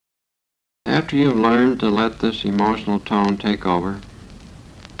After you've learned to let this emotional tone take over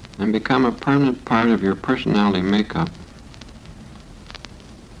and become a permanent part of your personality makeup,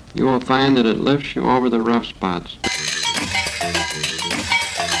 you will find that it lifts you over the rough spots.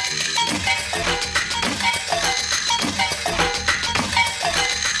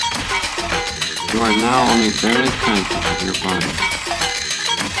 You are now only barely conscious of your body.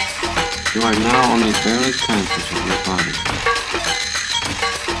 You are now only barely conscious of your body.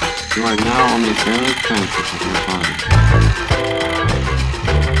 You are now only barely conscious of your body.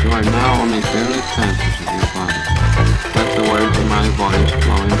 You are now only barely conscious of your body. Let the words of my voice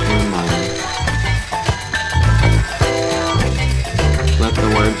flow into your mind. Let the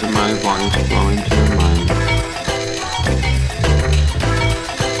words of my voice flow into your mind.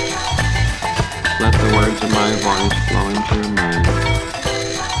 Let the words of my voice flow into your mind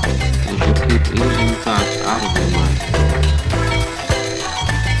as you keep easing thoughts out of your mind.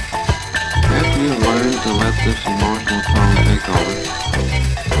 After you learn to let this emotional tone take over,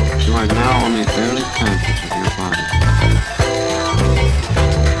 you are now only barely conscious of your body.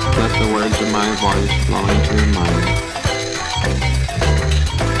 Let the words of my voice flow into your mind.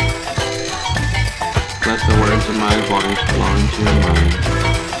 Let the words of my voice flow into your mind.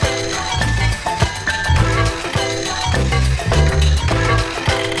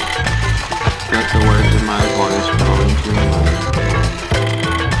 Let the words of my voice flow into your mind.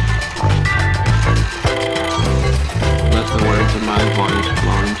 Let the words of my voice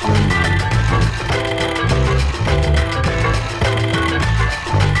flow into your mind.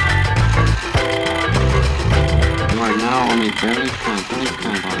 You are now only barely conscious.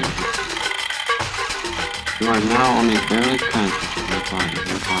 You are now only barely conscious of your body.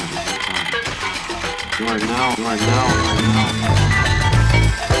 You are now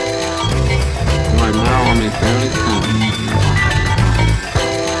only barely conscious of your body.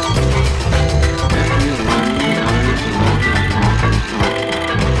 After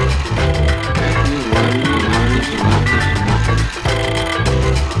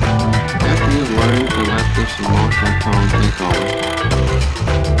you learn to let this emotional tone take over.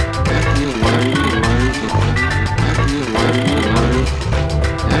 After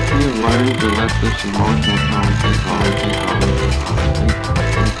you learn to let this emotional tone take over.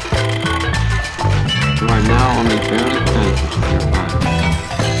 You are now only barely conscious of your body.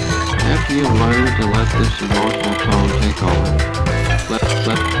 After you learn to let this emotional tone take over,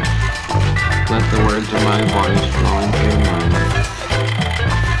 let the words of my voice flow into your mind.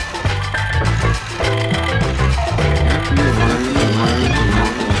 After you learn to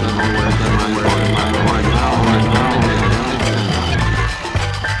notice the words of my voice,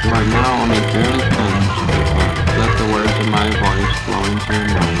 you are now only barely conscious of your body. Let the words of my voice flow into your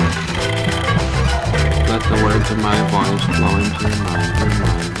mind. Let the words of my voice flow into your mind.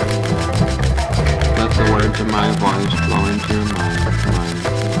 Let the words of my voice flow into your mind.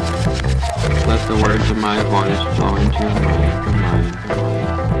 Let the words of my voice flow into your mind.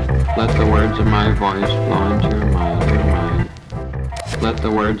 Let the words of my voice flow into your mind. Let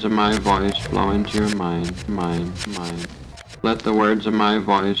the words of my voice flow into your mind. Let the words of my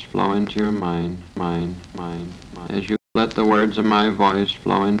voice flow into your mind. As you let the words of my voice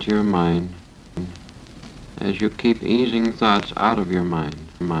flow into your mind. As you keep easing thoughts out of your mind.